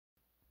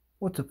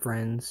What's up,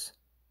 friends?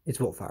 It's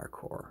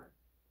VoltFireCore.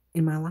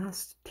 In my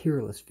last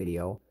tier list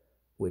video,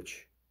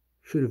 which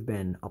should have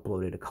been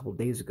uploaded a couple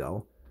days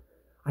ago,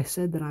 I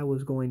said that I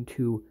was going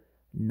to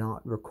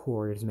not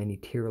record as many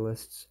tier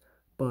lists,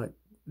 but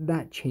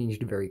that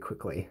changed very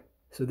quickly.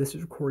 So this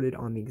is recorded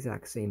on the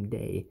exact same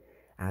day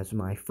as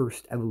my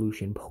first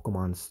evolution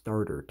Pokemon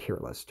starter tier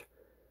list,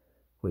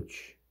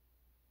 which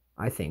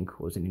I think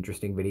was an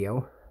interesting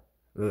video.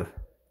 Ugh,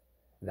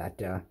 that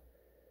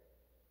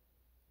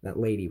that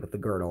lady with the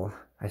girdle,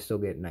 I still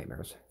get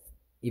nightmares,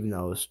 even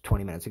though it was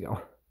 20 minutes ago.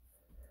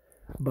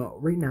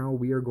 But right now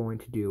we are going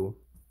to do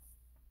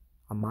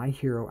a My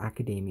Hero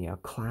Academia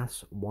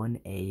Class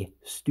 1A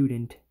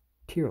student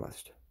tier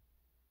list.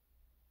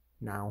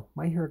 Now,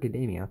 My Hero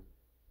Academia,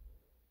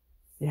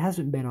 it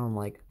hasn't been on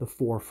like the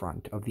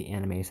forefront of the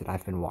animes that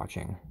I've been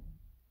watching,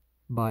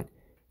 but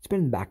it's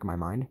been in the back of my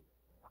mind.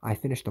 I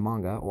finished the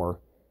manga,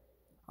 or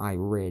I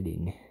read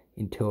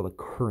until the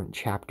current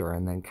chapter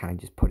and then kind of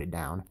just put it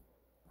down.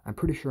 I'm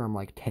pretty sure I'm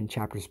like 10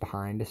 chapters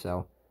behind,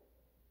 so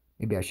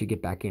maybe I should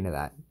get back into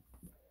that.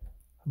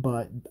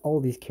 But all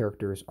these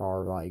characters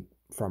are like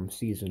from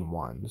season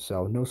 1,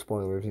 so no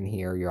spoilers in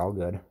here, you're all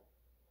good.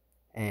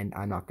 And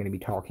I'm not going to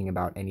be talking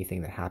about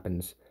anything that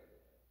happens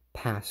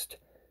past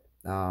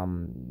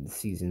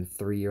season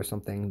 3 or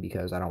something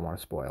because I don't want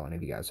to spoil any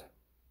of you guys.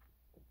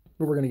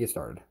 But we're going to get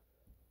started.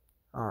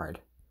 Alright.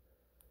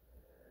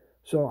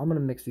 So I'm going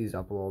to mix these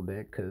up a little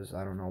bit because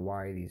I don't know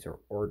why these are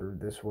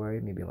ordered this way.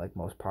 Maybe like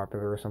most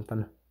popular or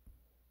something.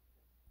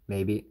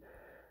 Maybe.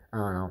 I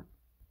don't know.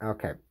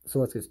 Okay, so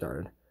let's get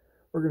started.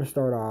 We're going to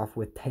start off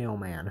with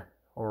Tailman,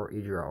 or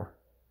Ijiro.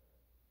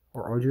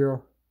 Or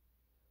Ojiro?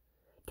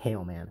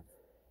 Tailman.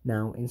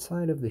 Now,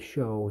 inside of the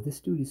show,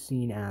 this dude is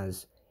seen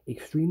as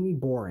extremely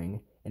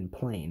boring and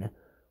plain,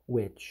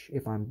 which,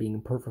 if I'm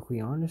being perfectly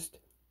honest,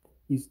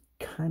 is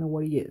kind of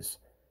what he is.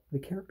 The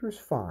character is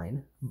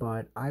fine,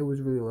 but I was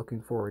really looking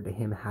forward to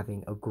him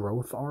having a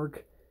growth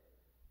arc.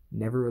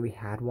 Never really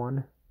had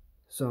one.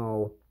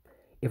 So,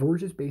 if we're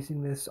just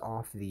basing this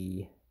off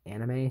the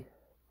anime,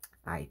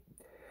 I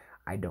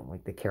don't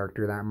like the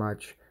character that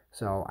much,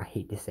 so I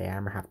hate to say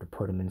I'm gonna have to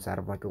put him inside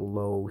of like a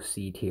low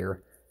C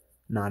tier.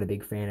 Not a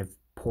big fan of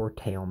poor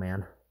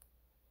Tailman.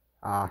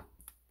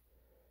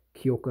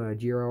 Kyoka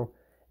Jiro.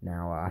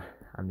 Now,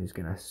 I'm just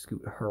gonna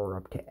scoot her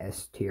up to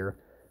S tier.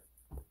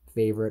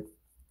 Favorite,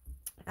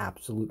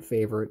 absolute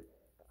favorite.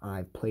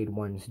 I've played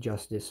One's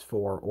Justice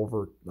for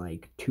over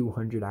like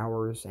 200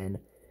 hours, and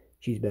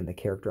she's been the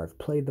character I've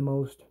played the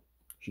most.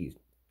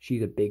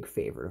 She's a big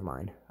favorite of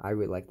mine. I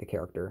really like the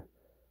character.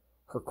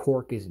 Her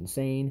quirk is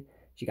insane.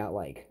 She got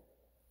like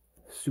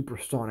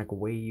supersonic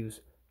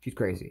waves. She's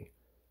crazy.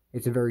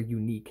 It's a very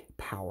unique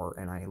power,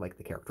 and I like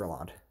the character a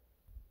lot.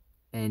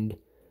 And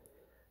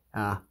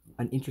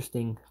an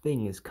interesting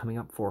thing is coming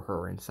up for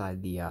her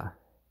inside the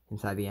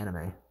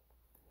anime.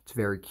 It's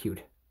very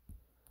cute.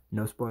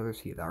 No spoilers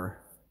here.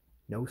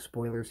 No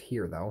spoilers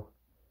here, though.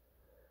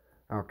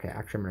 Okay,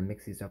 actually, I'm gonna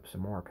mix these up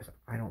some more because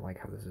I don't like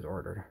how this is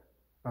ordered.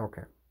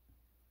 Okay.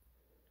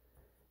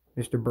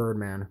 Mr.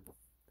 Birdman,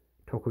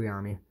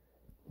 Tokoyami.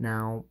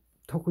 Now,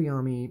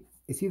 Tokoyami,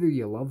 it's either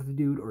you love the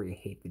dude or you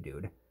hate the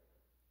dude.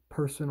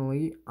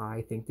 Personally,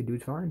 I think the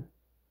dude's fine.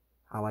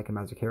 I like him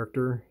as a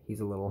character. He's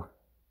a little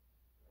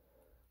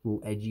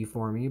edgy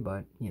for me,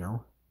 but, you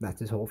know, that's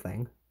his whole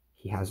thing.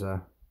 He has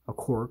a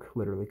quirk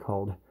literally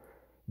called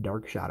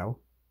Dark Shadow,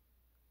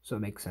 so it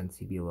makes sense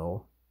he'd be a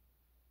little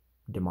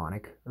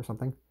demonic or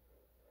something.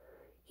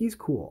 He's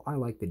cool. I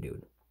like the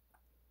dude.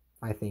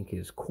 I think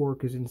his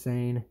quirk is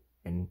insane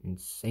and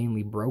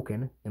insanely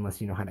broken, unless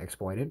you know how to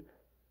exploit it,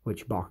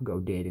 which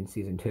Bakugo did in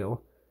Season 2.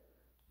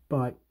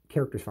 But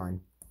character's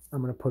fine.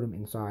 I'm going to put him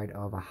inside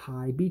of a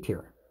high B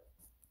tier.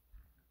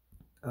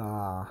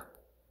 Mr.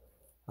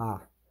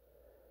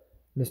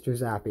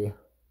 Zappy.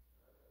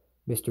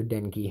 Mr.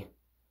 Denki.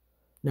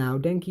 Now,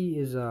 Denki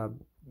is a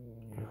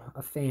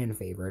fan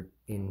favorite,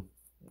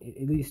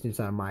 at least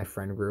inside of my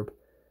friend group.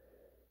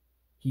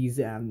 He's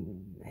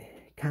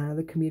kind of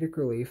the comedic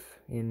relief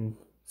in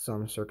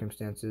some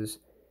circumstances,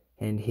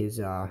 and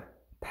his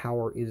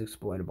power is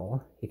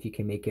exploitable. If you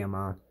can make him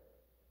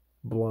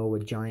blow a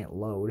giant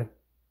load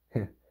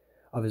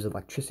of his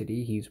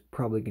electricity, he's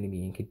probably going to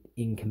be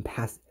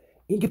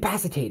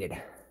incapacitated.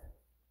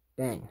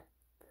 Dang.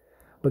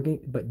 But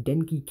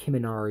Denki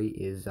Kiminari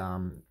is,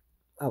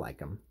 I like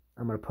him.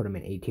 I'm going to put him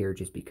in A tier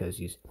just because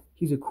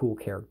he's a cool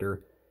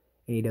character,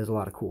 and he does a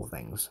lot of cool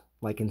things.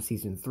 Like in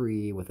Season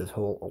 3 with his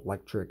whole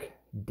electric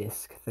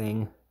disc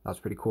thing. That was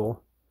pretty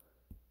cool.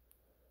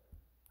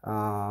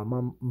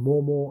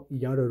 Momo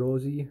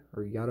Yadarose,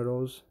 or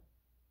Yadarose.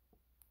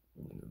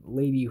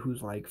 Lady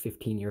who's like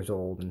 15 years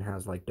old and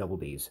has like double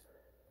D's.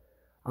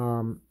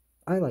 I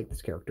like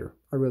this character.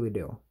 I really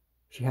do.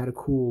 She had a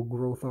cool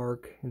growth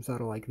arc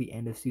inside of like the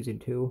end of Season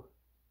 2.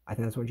 I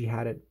think that's when she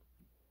had it.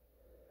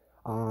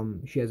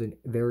 She has a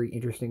very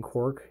interesting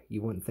quirk.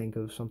 You wouldn't think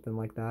of something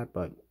like that,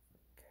 but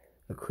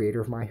the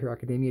creator of My Hero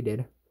Academia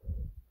did.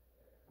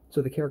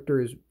 So the character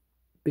is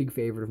big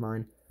favorite of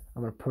mine.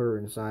 I'm gonna put her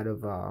inside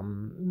of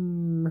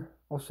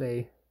I'll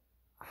say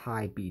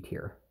high B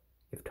tier.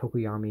 If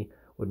Tokoyami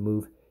would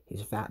move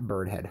his fat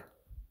bird head.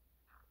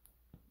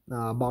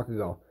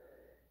 Bakugo.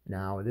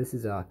 Now this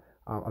is a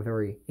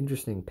very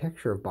interesting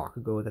picture of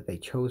Bakugo that they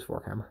chose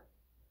for him.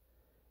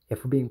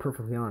 If we're being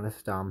perfectly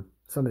honest, some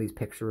of these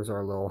pictures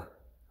are a little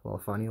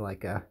funny,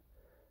 like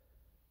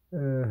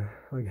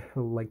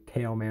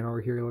Tailman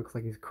over here looks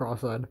like he's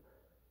cross-eyed.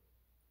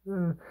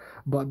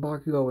 But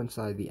Bakugo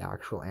inside the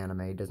actual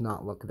anime does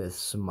not look this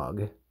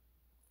smug.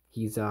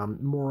 He's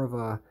more of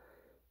a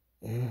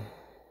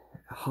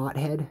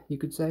hothead, you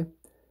could say.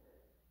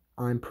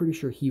 I'm pretty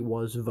sure he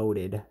was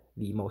voted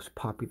the most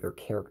popular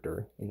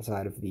character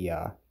inside of the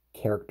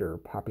character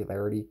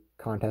popularity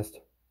contest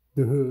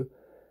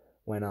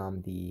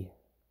when the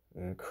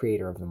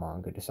creator of the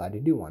manga decided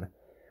to do one,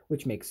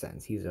 which makes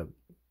sense. He's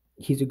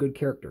a good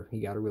character. He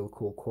got a real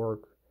cool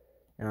quirk,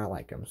 and I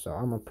like him. So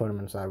I'm gonna put him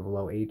inside of a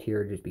low A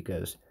tier just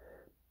because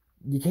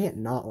you can't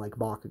not like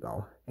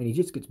Bakugo, and he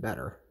just gets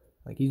better.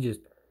 Like he's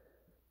just,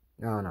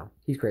 I don't know,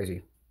 he's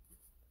crazy.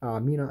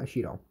 Mina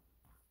Ashido.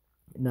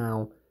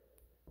 Now,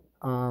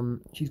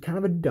 she's kind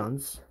of a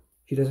dunce.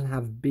 She doesn't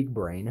have big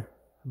brain,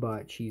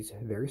 but she's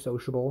very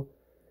sociable,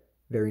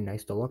 very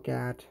nice to look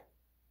at.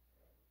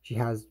 She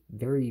has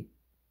very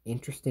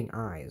interesting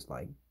eyes.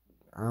 Like,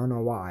 I don't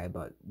know why,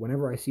 but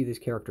whenever I see this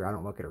character, I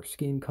don't look at her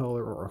skin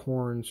color or her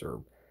horns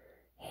or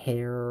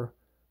hair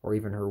or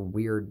even her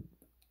weird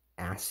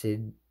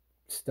acid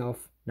stuff.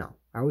 No,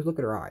 I always look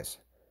at her eyes.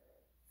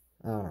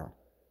 I don't know.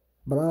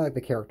 But I like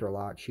the character a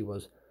lot. She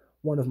was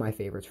one of my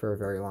favorites for a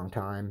very long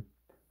time.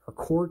 Her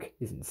quirk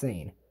is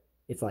insane.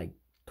 It's like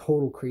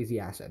total crazy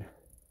acid.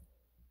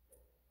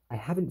 I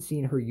haven't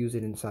seen her use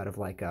it inside of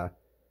like an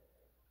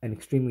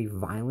extremely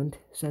violent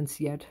sense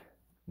yet.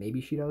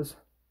 Maybe she does,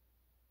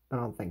 but I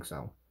don't think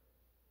so.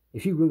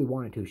 If she really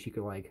wanted to, she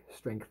could like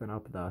strengthen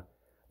up the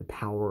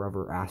power of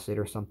her acid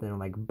or something and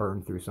like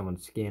burn through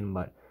someone's skin,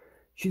 but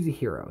she's a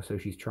hero, so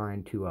she's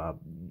trying to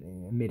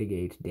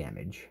mitigate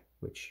damage,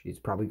 which is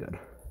probably good.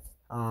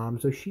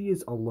 So she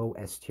is a low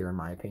S tier in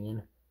my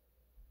opinion.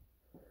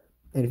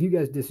 And if you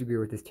guys disagree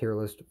with this tier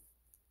list,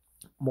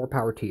 more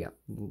power to you.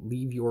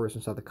 Leave yours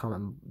inside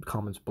the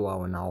comments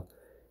below, and I'll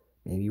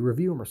maybe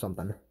review them or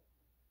something.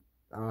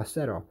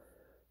 Seto,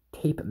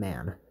 Tape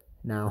Man.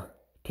 Now,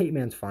 Tape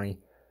Man's funny.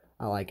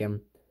 I like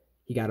him.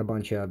 He got a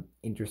bunch of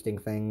interesting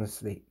things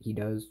that he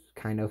does,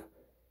 kind of.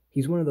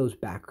 He's one of those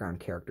background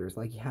characters.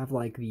 Like, you have,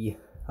 like, the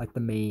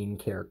main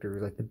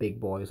characters, like the big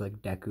boys,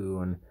 like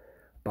Deku and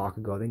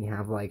Bakugo. Then you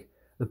have, like,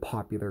 the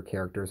popular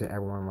characters that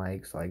everyone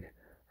likes, like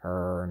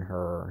her and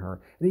her and her.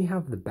 And then you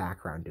have the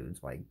background dudes,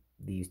 like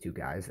these two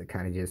guys that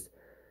kind of just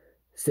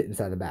sit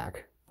inside the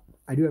back.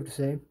 I do have to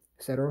say,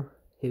 Seto,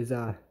 his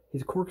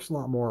quirk's a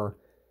lot more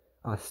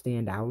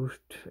stand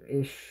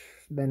out-ish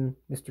than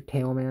Mr.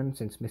 Tailman,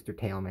 since Mr.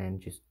 Tailman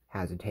just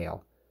has a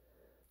tail.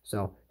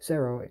 So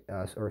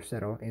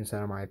Seto,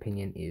 inside of my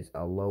opinion, is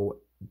a low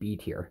B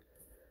tier,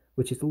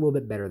 which is a little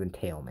bit better than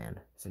Tailman,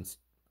 since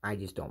I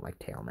just don't like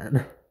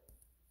Tailman.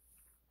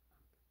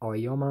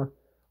 Aoyama,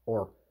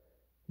 or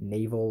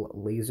Naval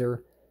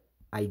Laser,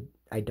 I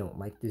don't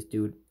like this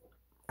dude.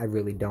 I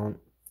really don't.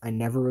 I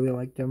never really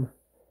liked him.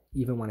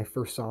 Even when I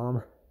first saw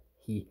him,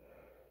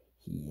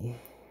 I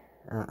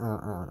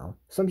don't know.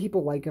 Some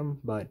people like him,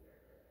 but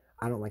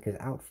I don't like his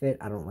outfit.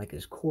 I don't like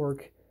his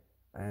quirk,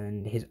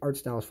 and his art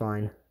style is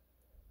fine,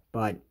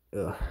 but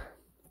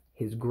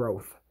his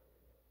growth.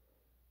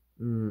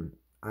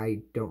 I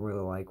don't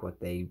really like what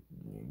they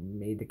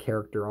made the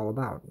character all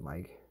about.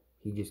 Like,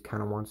 he just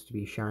kind of wants to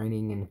be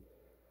shining and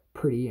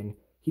pretty, and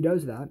he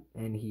does that,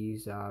 and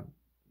he's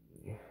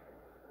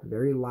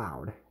very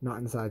loud. Not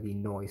inside the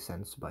noise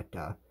sense, but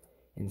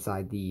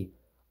inside the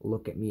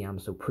look at me, I'm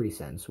so pretty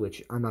sense,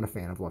 which I'm not a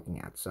fan of looking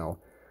at. So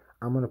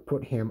I'm going to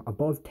put him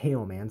above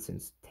Tailman,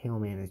 since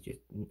Tailman is just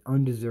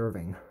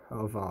undeserving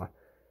of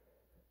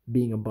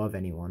being above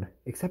anyone,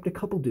 except a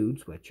couple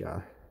dudes, which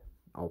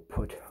I'll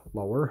put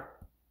lower.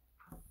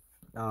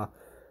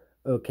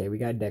 Okay, we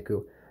got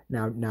Deku.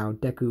 Now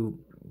Deku,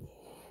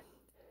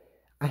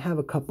 I have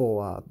a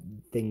couple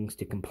things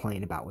to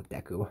complain about with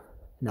Deku.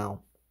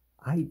 Now,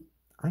 I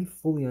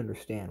fully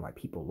understand why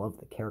people love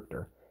the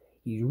character.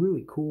 He's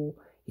really cool.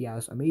 He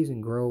has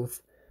amazing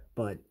growth,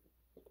 but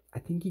I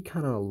think he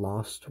kind of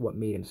lost what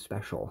made him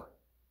special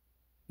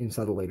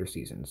inside the later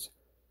seasons.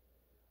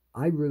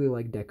 I really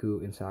like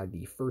Deku inside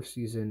the first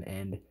season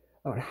and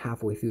about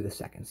halfway through the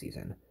second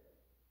season.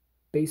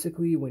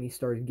 Basically, when he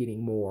started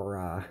getting more,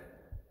 I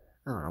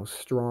don't know,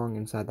 strong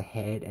inside the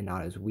head and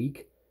not as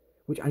weak,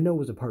 which I know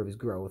was a part of his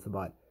growth,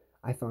 but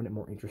I found it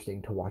more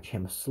interesting to watch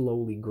him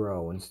slowly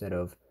grow instead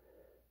of,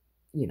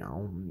 you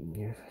know,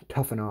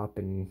 toughen up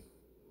and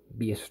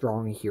be a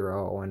strong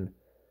hero and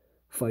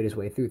fight his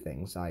way through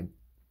things. I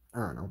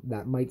don't know,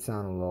 that might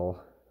sound a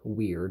little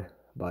weird,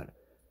 but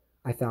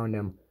I found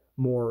him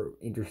more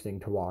interesting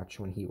to watch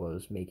when he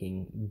was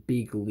making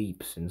big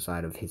leaps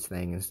inside of his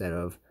thing instead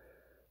of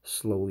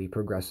slowly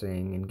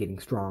progressing and getting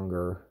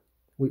stronger,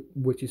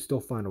 which is still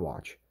fun to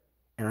watch.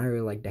 and I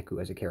really like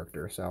Deku as a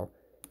character, so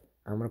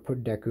I'm going to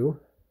put Deku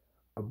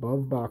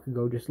above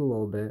Bakugo just a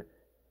little bit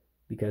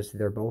because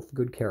they're both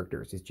good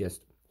characters. It's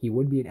just he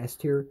would be an S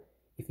tier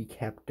if he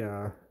kept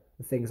the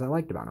things I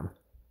liked about him.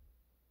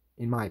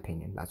 In my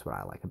opinion, that's what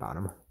I like about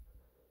him.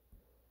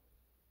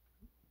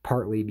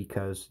 Partly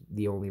because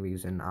the only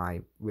reason I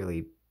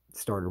really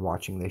started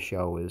watching this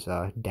show is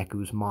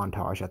Deku's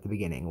montage at the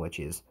beginning, which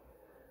is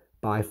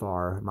by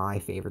far my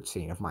favorite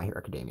scene of My Hero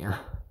Academia.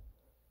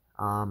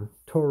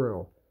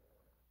 Toru,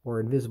 or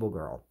Invisible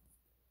Girl.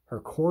 Her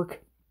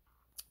quirk,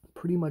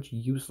 pretty much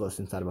useless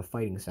inside of a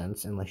fighting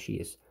sense, unless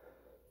she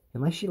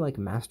like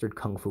mastered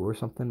Kung Fu or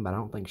something, but I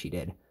don't think she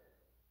did.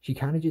 She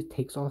kind of just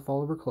takes off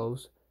all of her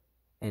clothes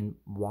and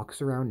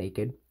walks around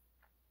naked,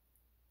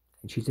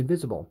 and she's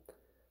invisible.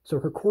 So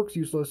her quirk's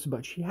useless,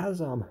 but she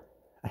has a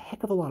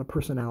heck of a lot of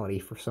personality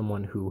for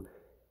someone who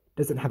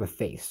doesn't have a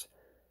face.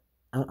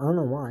 I don't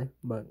know why,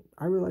 but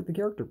I really like the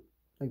character.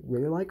 I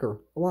really like her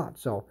a lot.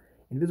 So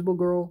Invisible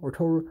Girl or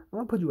Toru, I'm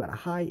gonna put you at a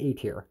high A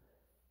tier.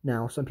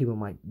 Now some people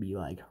might be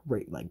like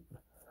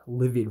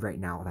livid right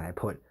now that I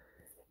put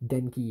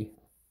Denki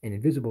and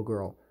Invisible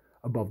Girl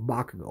above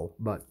Bakugo,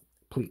 but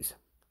please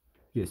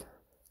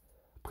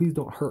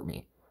don't hurt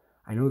me.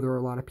 I know there are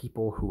a lot of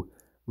people who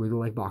really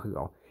like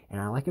Bakugo,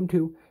 and I like him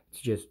too. It's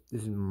just,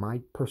 this is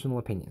my personal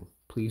opinion.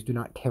 Please do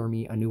not tear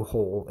me a new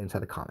hole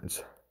inside the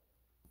comments.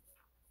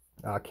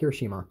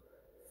 Kirishima.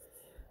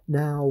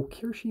 Now,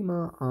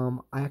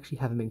 Kirishima, I actually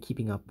haven't been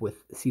keeping up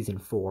with season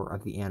 4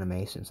 of the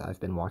anime since I've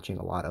been watching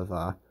a lot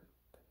of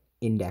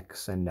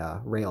Index and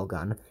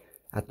Railgun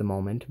at the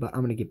moment, but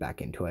I'm going to get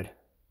back into it.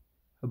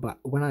 But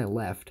when I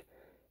left,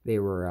 they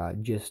were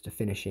just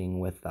finishing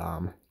with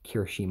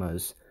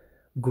Kirishima's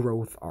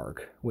growth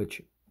arc,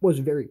 which was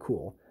very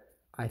cool.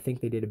 I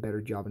think they did a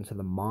better job into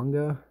the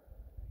manga,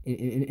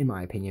 in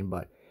my opinion,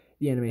 but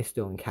the anime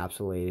still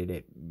encapsulated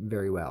it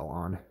very well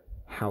on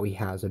how he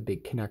has a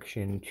big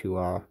connection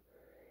to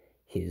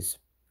his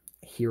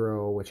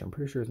hero, which I'm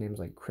pretty sure his name's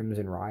like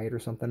Crimson Riot or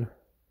something.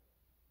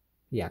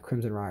 Yeah,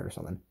 Crimson Riot or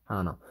something. I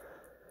don't know.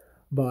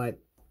 But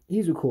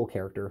he's a cool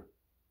character.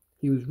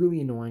 He was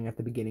really annoying at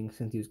the beginning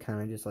since he was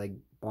kind of just like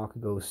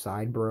Bakugo's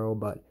side bro,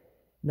 but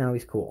now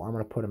he's cool. I'm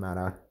gonna put him at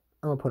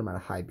a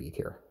high B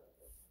tier.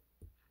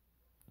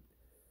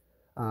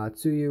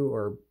 Tsuyu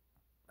or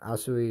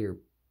Asui or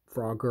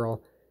Frog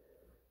Girl.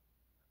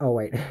 Oh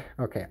wait,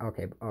 okay.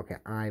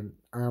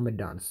 I'm a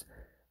dunce.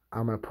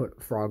 I'm gonna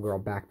put Frog Girl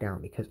back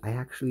down because I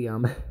actually I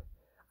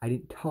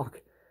didn't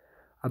talk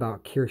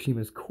about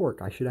Kirishima's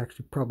quirk. I should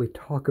actually probably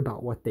talk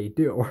about what they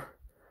do.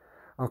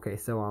 Okay,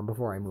 so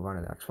before I move on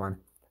to the next one,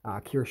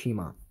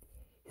 Kirishima,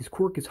 his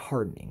quirk is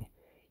hardening.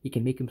 He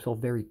can make himself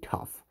very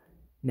tough.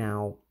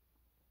 Now,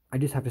 I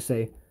just have to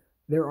say,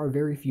 there are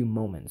very few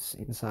moments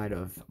inside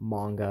of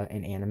manga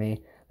and anime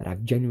that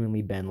I've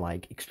genuinely been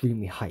like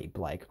extremely hype,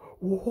 like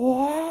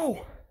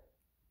whoa,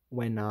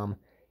 when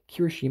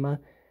Kirishima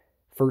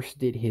first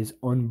did his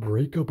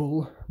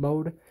unbreakable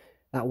mode.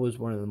 That was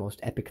one of the most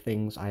epic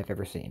things I've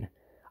ever seen.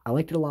 I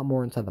liked it a lot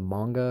more inside the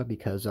manga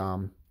because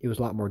it was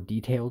a lot more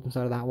detailed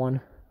inside of that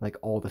one. Like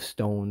all the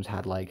stones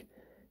had like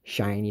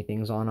shiny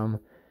things on them.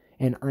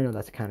 And I know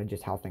that's kind of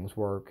just how things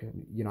work.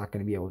 You're not going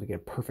to be able to get a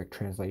perfect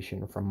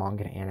translation from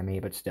manga to anime,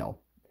 but still.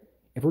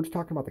 If we're just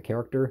talking about the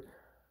character,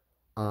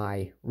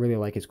 I really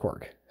like his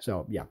quirk.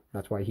 So yeah,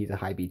 that's why he's a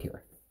high B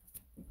tier.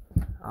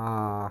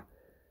 Frog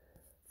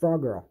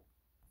Girl.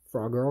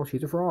 Frog Girl,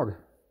 she's a frog.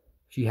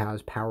 She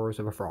has powers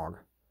of a frog.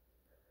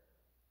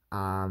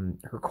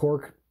 Her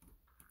quirk,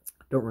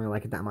 don't really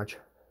like it that much.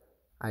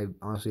 I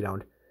honestly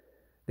don't.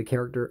 The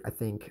character, I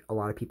think a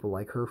lot of people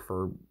like her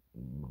for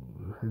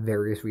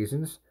various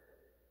reasons.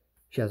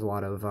 She has a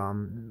lot of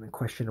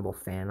questionable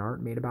fan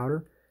art made about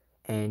her,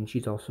 and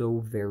she's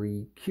also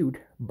very cute,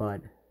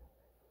 but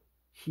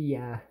she,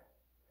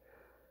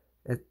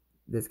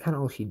 that's kind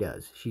of all she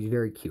does. She's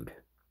very cute.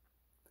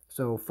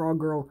 So Frog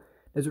Girl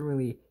doesn't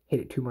really hit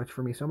it too much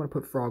for me, so I'm going to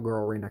put Frog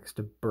Girl right next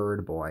to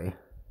Bird Boy,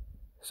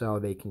 so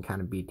they can kind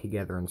of be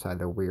together inside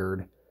their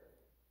weird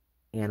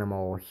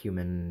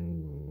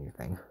animal-human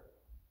thing.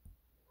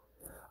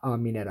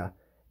 Mineta.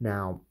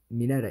 Now,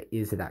 Mineta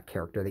is that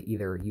character that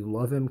either you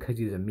love him because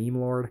he's a meme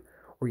lord,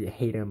 or you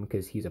hate him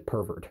because he's a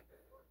pervert.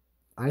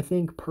 I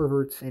think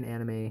perverts in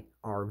anime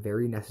are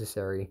very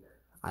necessary.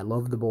 I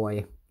love the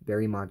boy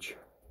very much.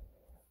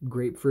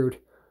 Grapefruit,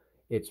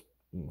 it's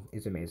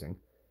amazing.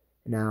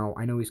 Now,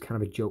 I know he's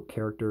kind of a joke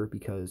character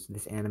because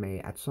this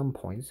anime at some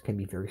points can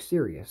be very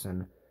serious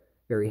and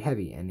very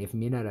heavy, and if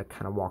Mineta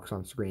kind of walks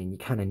on screen, you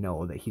kind of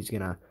know that he's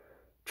gonna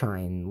try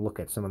and look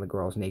at some of the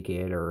girls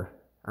naked, or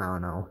I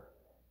don't know,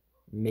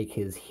 make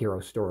his hero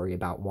story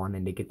about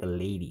wanting to get the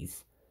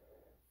ladies.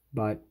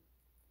 But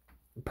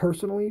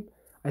personally,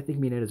 I think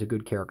Mineta is a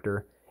good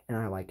character, and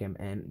I like him,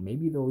 and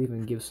maybe they'll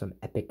even give some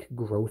epic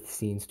growth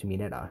scenes to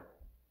Mineta.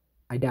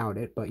 I doubt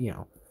it, but you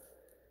know.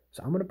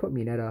 So I'm going to put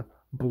Mineta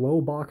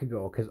below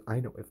Bakugo, because I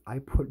know if I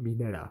put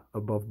Mineta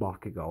above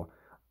Bakugo,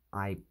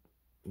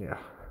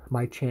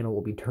 my channel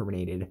will be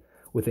terminated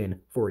within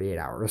 48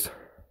 hours.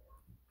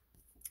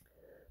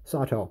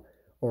 Sato,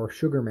 or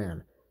Sugar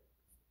Man.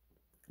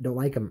 Don't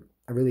like him.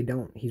 I really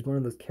don't. He's one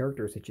of those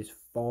characters that just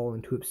fall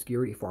into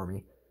obscurity for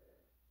me.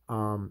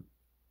 Um,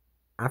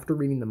 After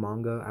reading the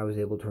manga, I was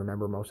able to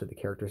remember most of the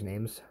characters'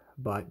 names,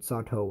 but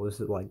Sato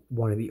was like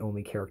one of the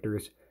only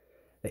characters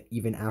that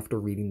even after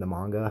reading the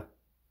manga,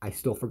 I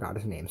still forgot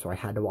his name, so I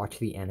had to watch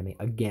the anime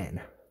again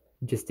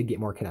just to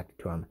get more connected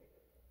to him.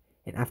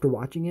 And after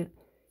watching it,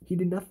 he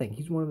did nothing.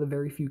 He's one of the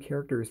very few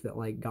characters that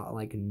like got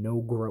like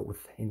no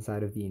growth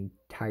inside of the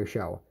entire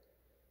show.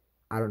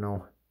 I don't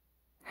know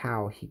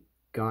how he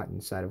got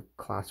inside of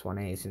Class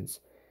 1A since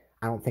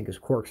I don't think his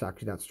quirk's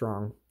actually that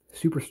strong.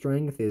 Super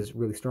strength is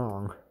really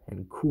strong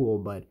and cool,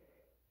 but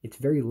it's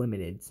very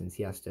limited since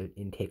he has to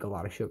intake a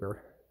lot of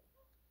sugar.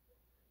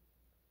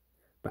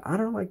 But I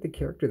don't like the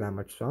character that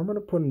much, so I'm going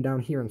to put him down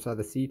here inside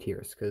the C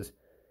tiers because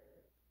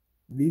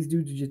these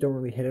dudes just don't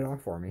really hit it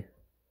off for me.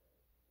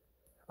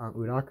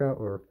 Uraka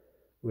or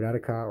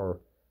Uraraka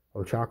or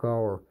Ochako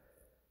or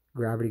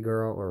Gravity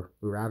Girl or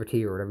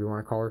Uravity or whatever you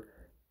want to call her.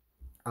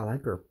 I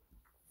like her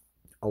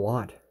a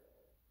lot.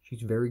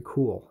 She's very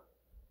cool.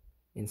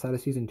 Inside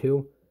of season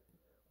 2,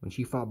 when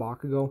she fought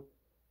Bakugo,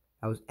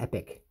 that was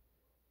epic.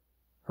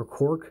 Her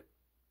quirk,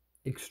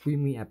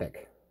 extremely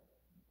epic.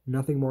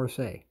 Nothing more to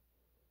say.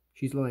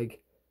 She's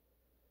like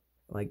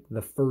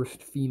the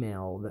first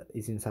female that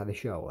is inside the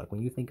show. Like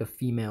when you think of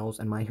females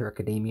in My Hero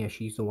Academia,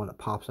 she's the one that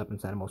pops up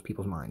inside of most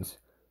people's minds.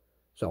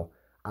 So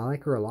I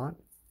like her a lot.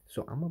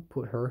 So I'm gonna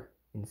put her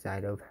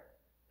inside of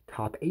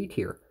top A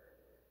tier.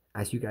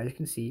 As you guys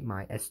can see,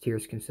 my S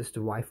tiers consist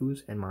of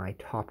waifus, and my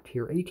top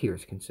tier A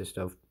tiers consist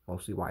of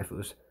mostly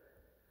waifus.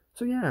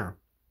 So yeah,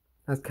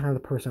 that's kind of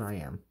the person I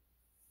am.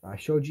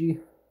 Shoji,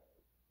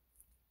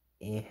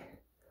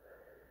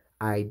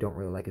 I don't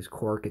really like his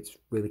quirk. It's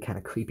really kind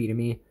of creepy to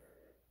me.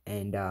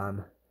 And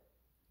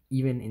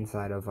even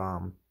inside of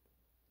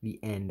the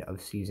end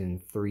of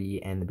season 3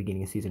 and the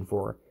beginning of season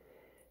 4,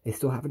 they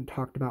still haven't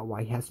talked about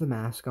why he has the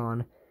mask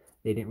on.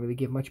 They didn't really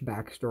give much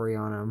backstory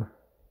on him.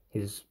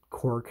 His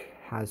quirk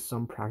has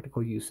some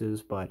practical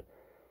uses, but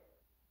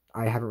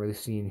I haven't really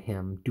seen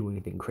him do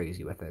anything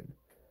crazy with it.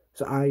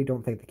 So I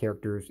don't think the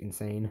character is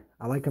insane.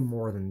 I like him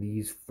more than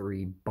these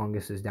 3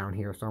 bunguses down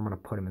here, so I'm going to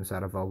put him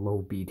inside of a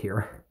low B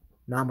tier.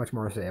 Not much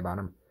more to say about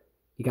him.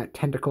 He got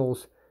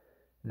tentacles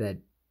that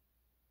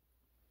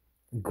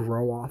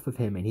grow off of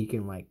him, and he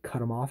can like cut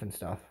them off and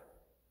stuff.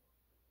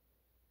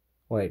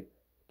 Wait,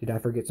 did I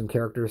forget some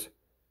characters?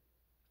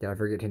 Did I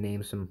forget to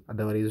name some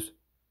abilities?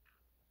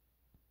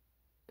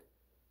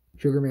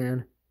 Sugar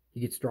Man,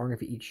 he gets strong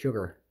if he eats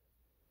sugar.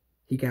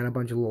 He got a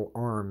bunch of little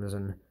arms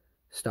and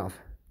stuff.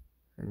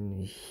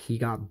 And he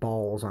got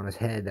balls on his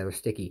head that are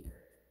sticky.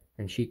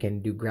 And she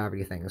can do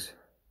gravity things.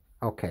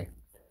 Okay.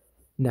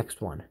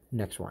 Next one.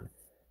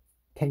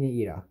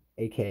 Tenya Ida,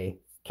 aka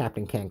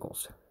Captain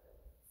Cankles.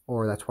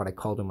 Or that's what I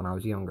called him when I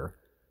was younger.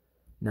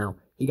 Now,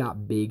 he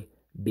got big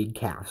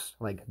calves.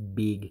 Like,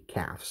 big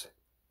calves.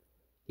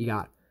 He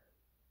got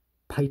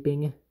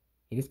piping in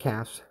his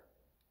calves,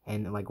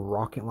 and like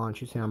rocket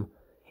launches him,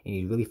 and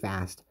he's really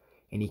fast,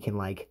 and he can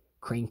like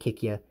crane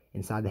kick you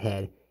inside the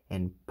head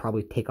and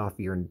probably take off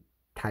your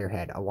entire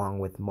head along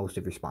with most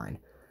of your spine.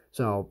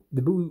 So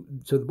the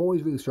boy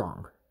is really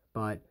strong,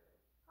 but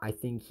I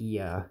think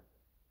he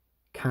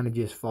kind of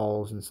just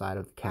falls inside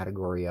of the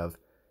category of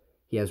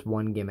he has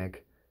one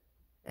gimmick,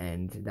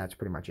 and that's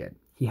pretty much it.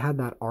 He had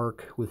that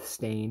arc with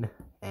Stain,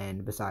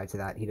 and besides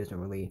that, he doesn't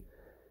really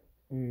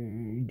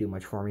do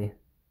much for me,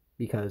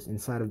 because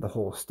inside of the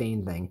whole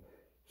Stain thing,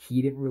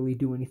 he didn't really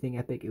do anything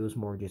epic. It was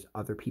more just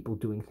other people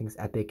doing things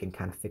epic and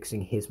kind of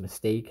fixing his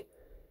mistake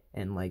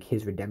and like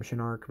his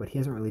redemption arc, but he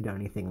hasn't really done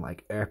anything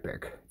like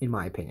epic, in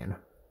my opinion.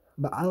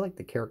 But I like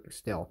the character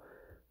still,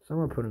 so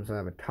I'm gonna put him inside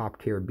of a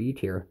top tier B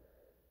tier.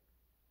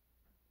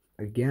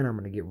 Again, I'm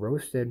gonna get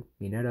roasted.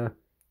 Mineta,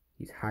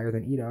 he's higher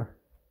than Ida.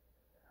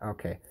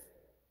 Okay,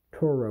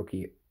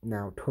 Todoroki.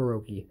 Now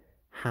Todoroki,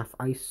 half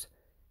ice,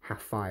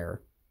 half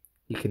fire.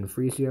 He can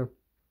freeze you,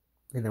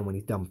 and then when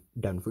he's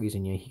done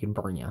freezing you, he can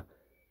burn you.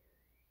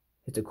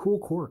 It's a cool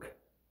quirk,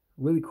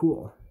 really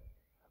cool.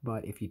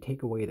 But if you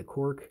take away the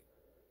quirk,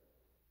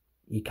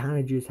 he kind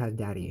of just has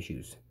daddy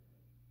issues.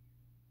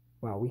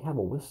 Wow, we have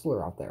a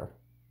whistler out there.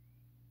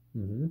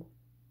 Mm-hmm.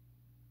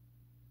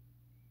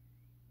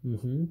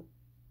 Mm-hmm.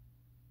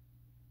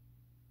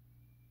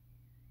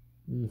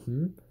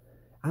 Mm-hmm.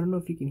 I don't know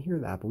if you can hear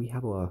that, but we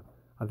have a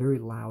very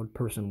loud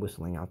person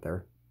whistling out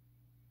there.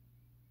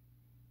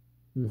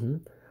 Mm-hmm.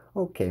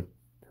 Okay,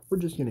 we're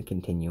just going to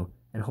continue,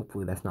 and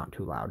hopefully that's not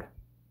too loud.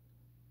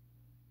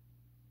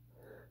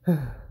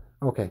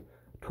 Okay,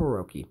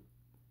 Todoroki.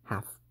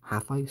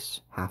 Half ice,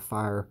 half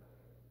fire.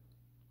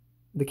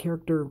 The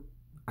character,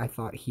 I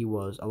thought he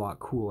was a lot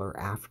cooler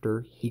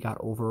after he got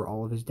over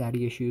all of his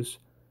daddy issues,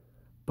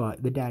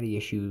 but the daddy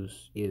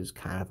issues is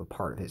kind of a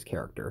part of his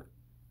character.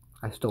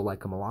 I still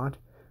like him a lot.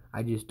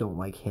 I just don't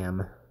like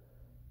him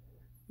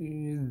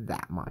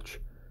that much.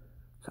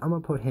 So I'm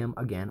going to put him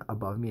again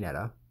above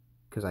Mineta,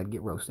 because I'd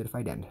get roasted if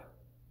I didn't.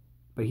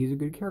 But he's a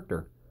good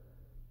character.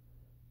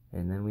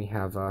 And then we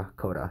have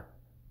Koda.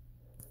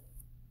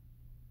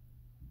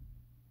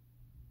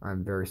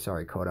 I'm very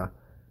sorry, Coda.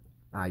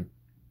 I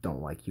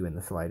don't like you in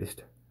the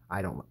slightest.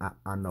 I don't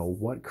know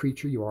what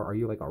creature you are. Are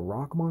you like a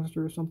rock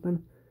monster or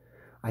something?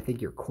 I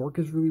think your quirk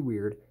is really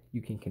weird.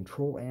 You can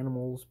control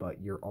animals,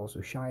 but you're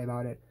also shy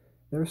about it.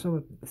 There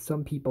are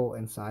some people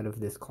inside of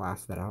this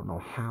class that I don't know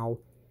how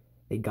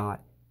they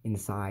got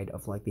inside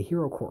of like the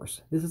hero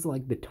course. This is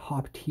like the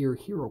top tier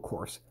hero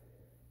course.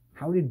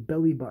 How did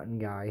Belly Button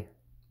Guy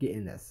get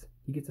in this?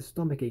 He gets a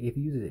stomach ache if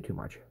he uses it too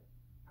much.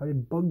 How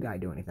did Bug Guy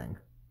do anything?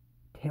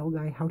 Tail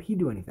Guy, how'd he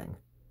do anything?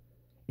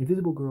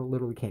 Invisible Girl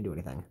literally can't do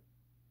anything.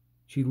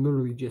 She's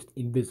literally just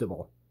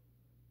invisible.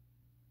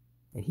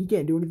 And he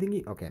can't do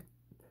anything. Okay,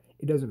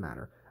 it doesn't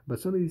matter. But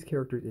some of these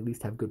characters at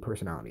least have good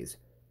personalities.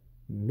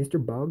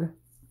 Mr. Bug,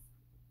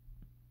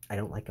 I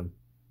don't like him.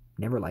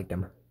 Never liked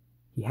him.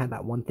 He had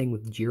that one thing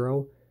with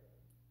Jiro,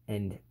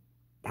 and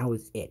that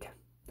was it.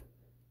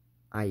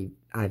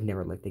 I've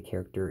never liked the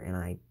character, and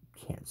I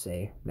can't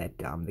say that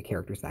the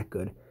character's that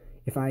good.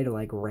 If I had to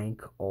like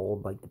rank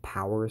all like the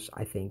powers,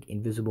 I think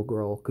Invisible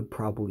Girl could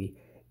probably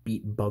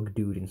beat Bug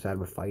Dude inside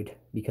of a fight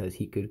because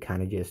he could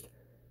kind of just,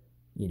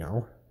 you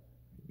know,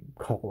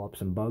 call up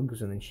some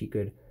bugs and then she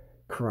could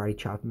karate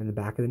chop him in the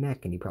back of the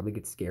neck and he'd probably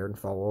get scared and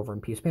fall over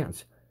and pee his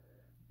pants.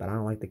 But I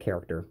don't like the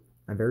character.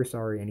 I'm very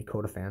sorry, any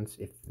Coda fans,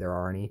 if there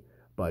are any,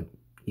 but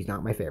he's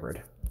not my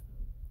favorite.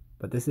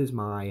 But this is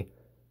my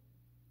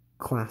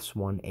Class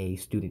 1A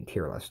student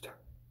tier list.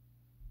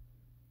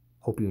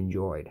 Hope you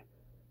enjoyed.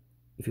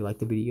 If you liked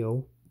the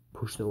video,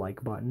 push the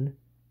like button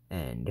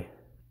and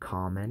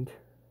comment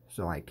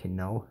so I can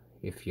know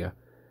if you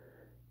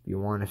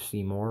want to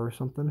see more or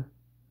something.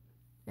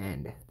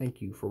 And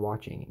thank you for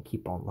watching and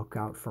keep on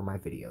lookout for my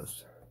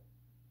videos.